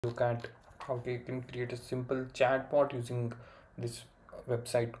Look at how we can create a simple chatbot using this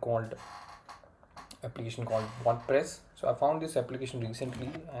website called application called Botpress. So I found this application recently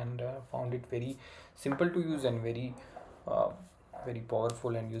and found it very simple to use and uh, very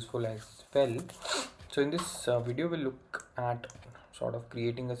powerful and useful as well. So in this video we'll look at sort of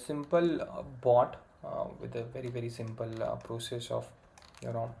creating a simple bot with a very simple process of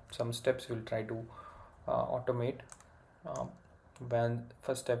some steps we'll try to automate. When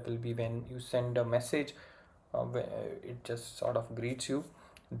first step will be when you send a message, it just sort of greets you.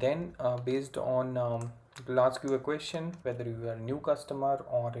 Then based on it will ask you a question whether you are a new customer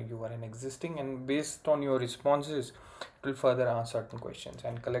or you are an existing, and based on your responses it will further ask certain questions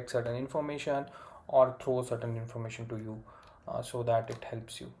and collect certain information or throw certain information to you so that it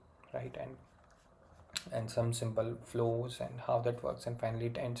helps you, right? And some simple flows and how that works, and finally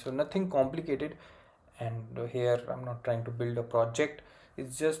it ends. So nothing complicated, and here I'm not trying to build a project,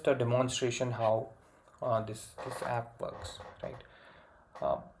 it's just a demonstration how this app works, right?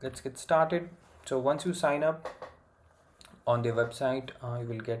 Let's get started. So once you sign up on their website, you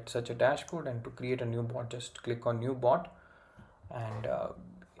will get such a dashboard, and to create a new bot just click on new bot, and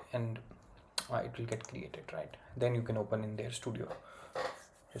it will get created, right? Then you can open in their studio.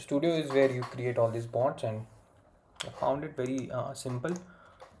 The studio is where you create all these bots, and I found it very simple,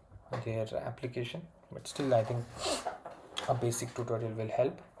 their application, but still I think a basic tutorial will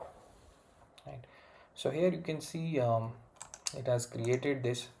help, right? So here you can see it has created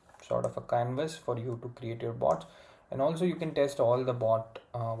this sort of a canvas for you to create your bots, and also you can test all the bot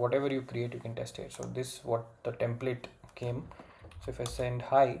whatever you create you can test here. So this what the template came. So if I send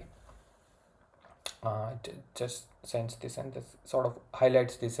hi, it just sends this, and this sort of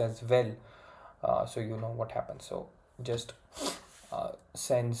highlights this as well, so you know what happens. So just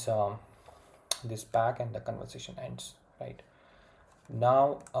sends this back and the conversation ends, right?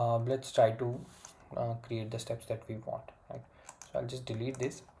 Now let's try to create the steps that we want, right? So I'll just delete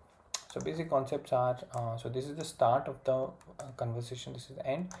this. So basic concepts are so this is the start of the conversation, this is the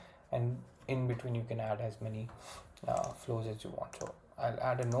end, and in between you can add as many flows as you want. So I'll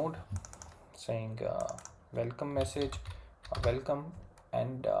add a node saying welcome message, welcome,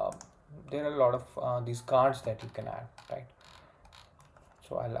 and there are a lot of these cards that you can add, right?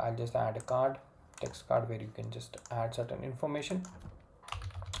 So I'll just add a card, text card, where you can just add certain information.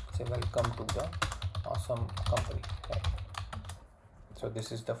 Say welcome to the awesome company, right? So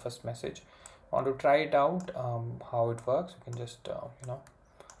this is the first message. Want to try it out, how it works, you can just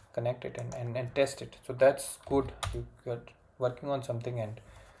connect it and test it. So that's good, you're working on something,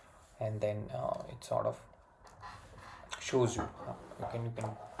 and then it sort of shows you you can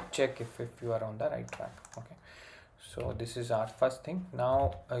check if you are on the right track. Okay, so this is our first thing.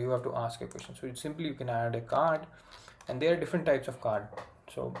 Now you have to ask a question. So it's simply you can add a card, and there are different types of card.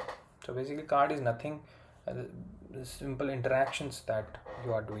 So basically card is nothing, the simple interactions that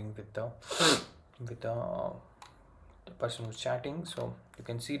you are doing with the person who's chatting. So you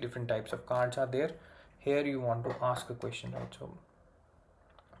can see different types of cards are there. Here you want to ask a question, right? So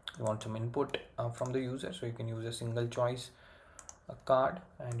you want some input from the user, so you can use a single choice card,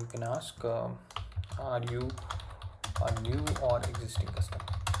 and you can ask are you a new or existing customer,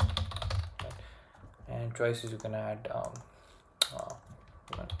 right? And choices you can add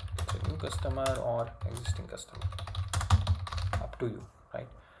it's a new customer or existing customer, up to you, right?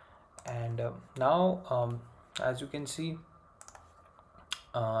 And now as you can see,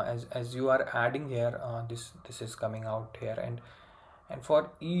 as you are adding here, this is coming out here, and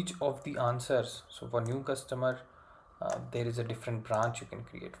for each of the answers, so for new customer there is a different branch you can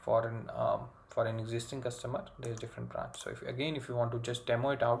create. For an existing customer there is different branch. So if you want to just demo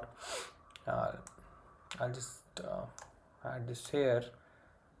it out, I'll just add this here,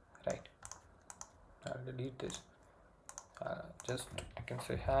 right? I'll delete this. Just I can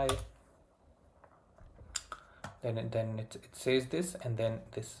say hi, then it says this, and then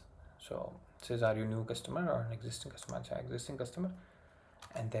this. So it says are you new customer or an existing customer? It's an existing customer,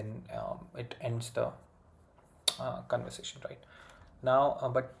 and then it ends the conversation, right? Now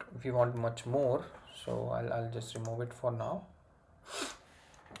but if you want much more, so I'll just remove it for now,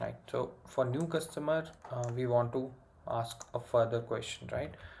 right? So for new customer we want to ask a further question,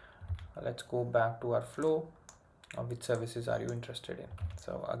 right? Let's go back to our flow. Which services are you interested in?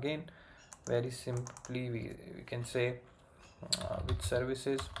 So again, very simply we can say which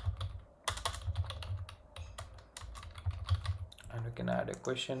services, and we can add a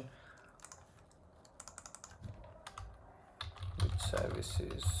question, which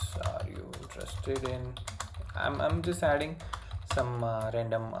services are you interested in? I'm just adding some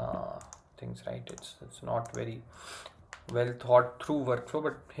random things, right? It's not very well thought through workflow,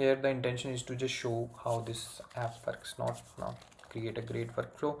 but here the intention is to just show how this app works, not create a great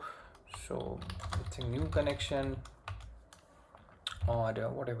workflow. So it's a new connection or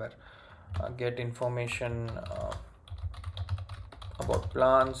whatever, get information about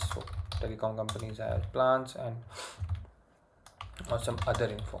plans. So telecom companies have plans, and or some other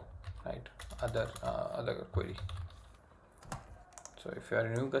info, right? Other query. So if you are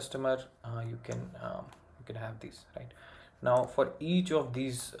a new customer, you can have these, right? Now for each of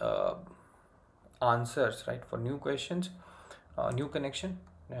these answers, right, for new questions, new connection,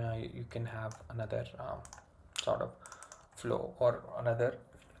 you can have another sort of flow or another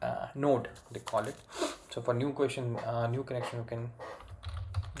node, they call it. So for new question, new connection, you can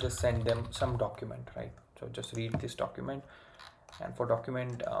just send them some document, right? So just read this document, and for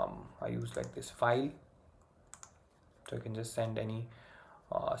document, I use like this file. So you can just send any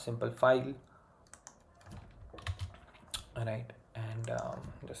simple file, right? And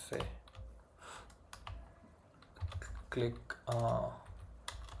just say click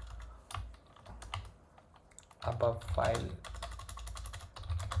above file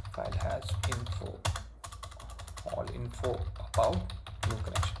has info, all info about new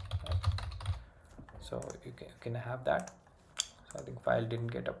connection, right? So you can have that. So I think file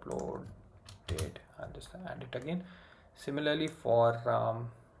didn't get uploaded, I'll just add it again. Similarly for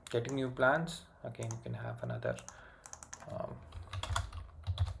getting new plans, again you can have another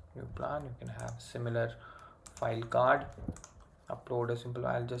new plan. You can have similar file card, upload a simple,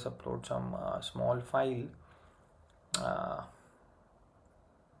 I'll just upload some small file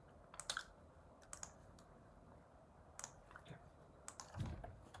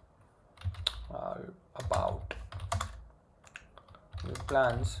about new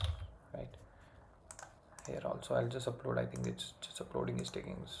plans, right? Here also I'll just upload, I think it's just uploading is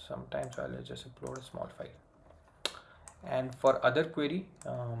taking some time, so I'll just upload a small file. And for other query,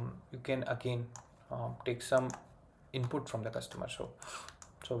 you can again take some input from the customer. So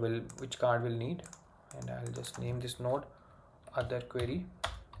which card will need, and I'll just name this node other query.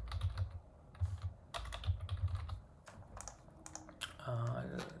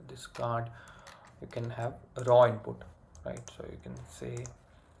 This card, you can have raw input, right? So you can say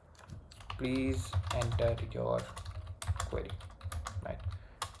please enter your query, right?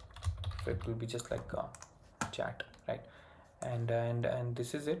 So it will be just like a chat, right? And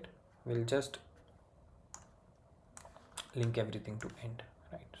this is it. We'll just link everything to end,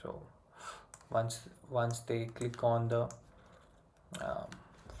 right? So once they click on the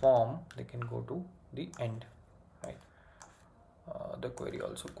form, they can go to the end, right? The query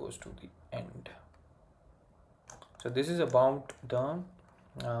also goes to the end. So this is about the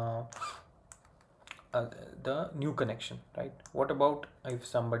new connection, right? What about if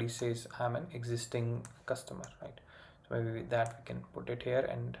somebody says I'm an existing customer, right? So maybe with that we can put it here,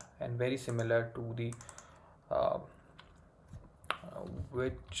 and very similar to the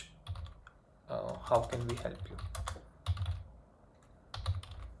how can we help you,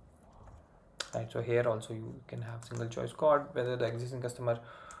 right? So here also you can have single choice code, whether the existing customer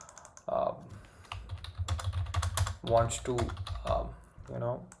wants to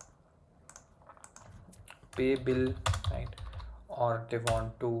pay bill, right? Or they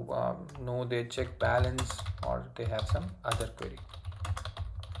want to know their check balance, or they have some other query.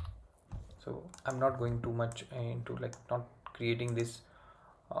 So I'm not going too much into like not creating this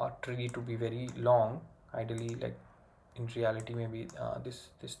tree to be very long. Ideally, like in reality, maybe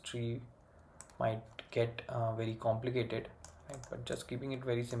this tree might get very complicated, right? But just keeping it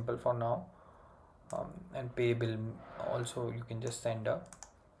very simple for now. And Paybill also, you can just send a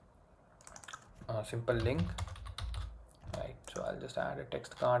simple link, right? So I'll just add a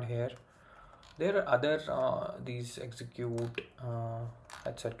text card here. There are other these execute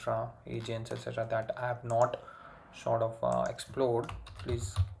etc. agents etc. that I have not sort of explored.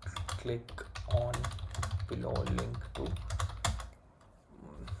 Please click on below link to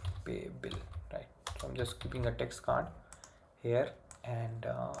Paybill, right? So I'm just keeping a text card here, and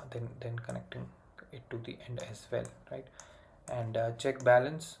then connecting it to the end as well, right? And check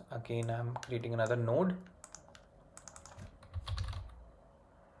balance, again I'm creating another node.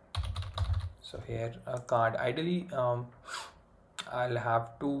 So here a card, ideally I'll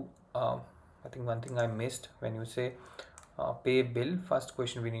have to I think one thing I missed, when you say pay bill, first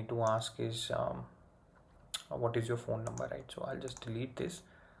question we need to ask is what is your phone number, right? So I'll just delete this.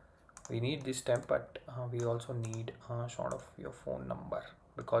 We need this step, but we also need sort of your phone number,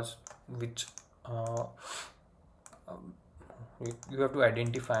 because which you have to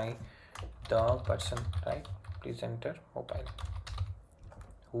identify the person, right? Please enter mobile,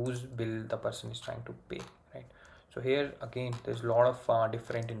 whose bill the person is trying to pay, right? So here again there's a lot of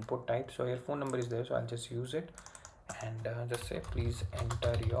different input types. So here phone number is there, so I'll just use it and just say please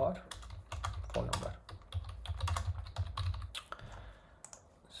enter your phone number.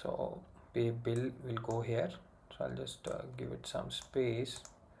 So pay bill will go here, so I'll just give it some space.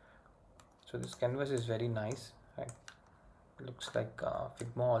 So this canvas is very nice, right? Looks like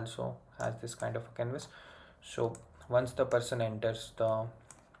Figma also has this kind of a canvas. So once the person enters the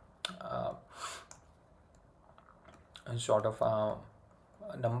sort of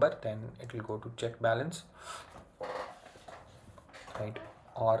number, then it will go to check balance, right?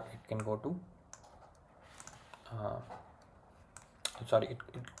 Or it can go to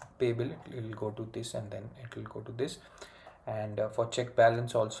pay bill, it will go to this, and then it will go to this. And for check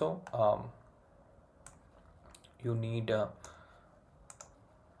balance also you need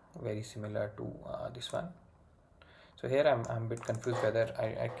very similar to this one. So here I'm a bit confused whether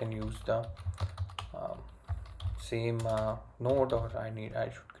I can use the same node, or I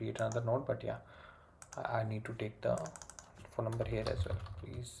should create another node. But yeah, I need to take the phone number here as well.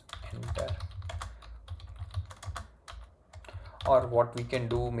 Please enter. Or what we can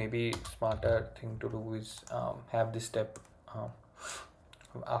do, maybe smarter thing to do is have this step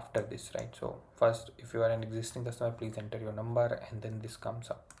after this, right? So first, if you are an existing customer, please enter your number, and then this comes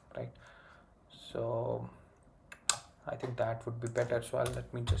up, right? So I think that would be better. So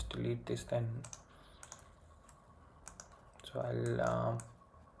let me just delete this then. So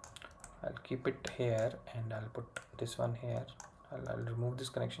I'll keep it here, and I'll put this one here. I'll remove this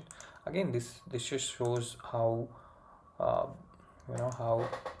connection. Again, this just shows how how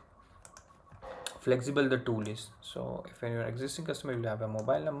flexible the tool is. So if you're an existing customer, you'll have a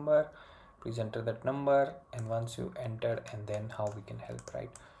mobile number, please enter that number, and once you enter, and then how we can help, right?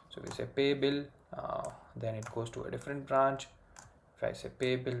 So we say pay bill, then it goes to a different branch. If I say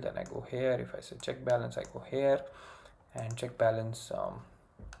pay bill, then I go here. If I say check balance, I go here. And check balance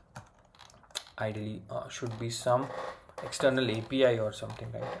ideally should be some external API or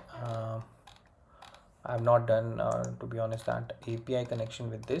something, right? I have not done to be honest that API connection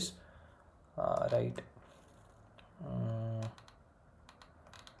with this, right?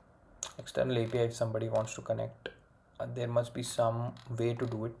 External API, if somebody wants to connect, there must be some way to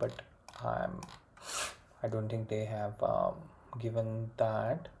do it, but I don't think they have given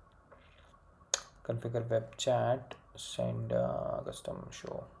that. Configure web chat, send custom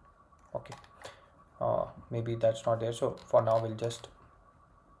show. Okay, maybe that's not there. So for now we'll just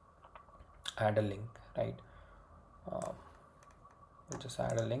add a link, right? We'll just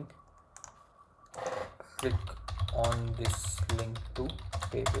add a link. Click on this link to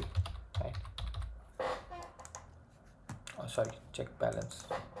Paybill, right? Oh, sorry, check balance.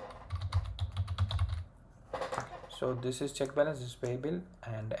 So this is check balance, this is Paybill,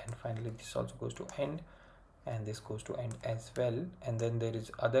 and finally this also goes to end, and this goes to end as well. And then there is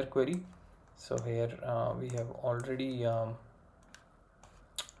other query. So here we have already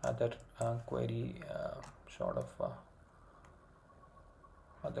other query, sort of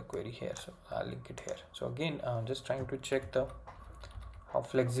other query here. So I'll link it here. So again, just trying to check how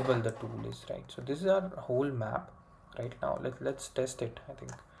flexible the tool is, right? So this is our whole map right now. Let's test it. I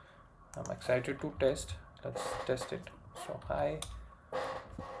think I'm excited to test. Let's test it. So hi.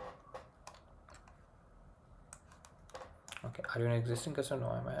 Okay, are you an existing customer? No,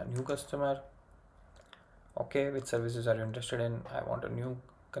 I'm a new customer. Okay, which services are you interested in? I want a new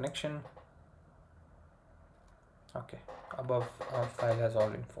connection. Okay, above file has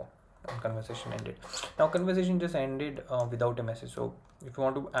all info, and conversation ended. Now conversation just ended without a message. So if you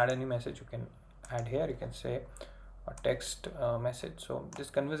want to add any message, you can add here. You can say a text message. So this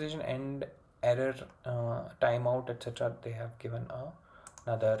conversation end, error, timeout, etc. they have given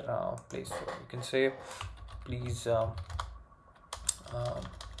another place. So you can say please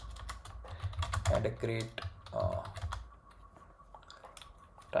had a great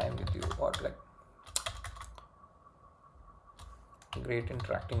time with you, or like great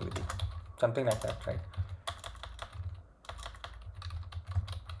interacting with you, something like that, right?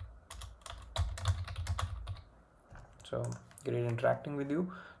 So great interacting with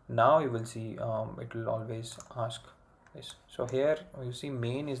you. Now you will see it will always ask this. So here you see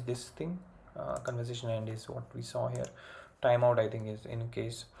main is this thing, conversation end is what we saw here. Timeout I think is in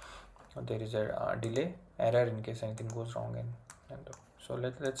case there is a delay, error in case anything goes wrong, and so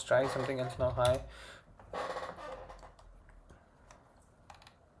let's try something else now. Hi.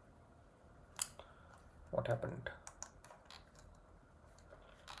 What happened?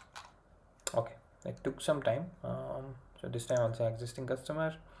 Okay, it took some time. So this time also existing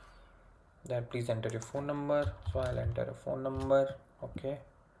customer, then please enter your phone number. So I'll enter a phone number. Okay,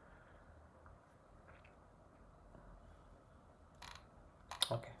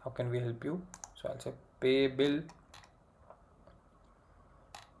 how can we help you? So I'll say Paybill,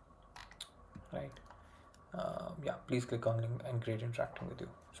 right? Yeah, please click on link and create interacting with you.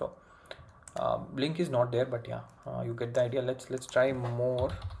 So link is not there, but yeah, you get the idea. Let's try one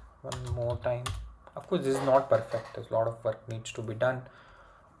more time. Of course this is not perfect, there's a lot of work needs to be done,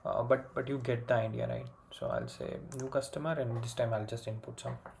 but you get the idea, right? So I'll say new customer, and this time I'll just input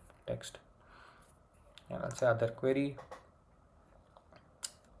some text, and I'll say other query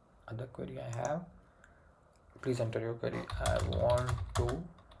I have, please enter your query. I want to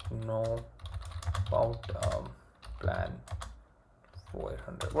know about plan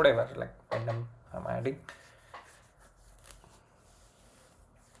 400, whatever, like random I'm adding.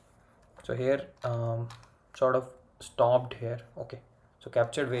 So here sort of stopped here. Okay, so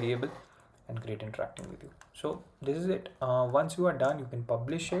captured variable and create interacting with you. So this is it. Once you are done, you can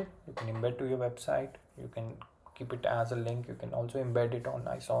publish it, you can embed to your website, you can keep it as a link, you can also embed it on,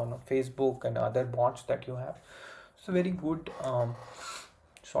 I saw on Facebook and other bots that you have. It's a very good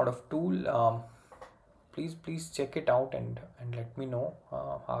sort of tool. Please check it out and let me know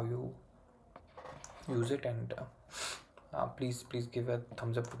how you use it, and please give a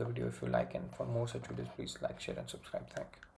thumbs up to the video if you like, and for more such videos please like, share and subscribe. Thank you.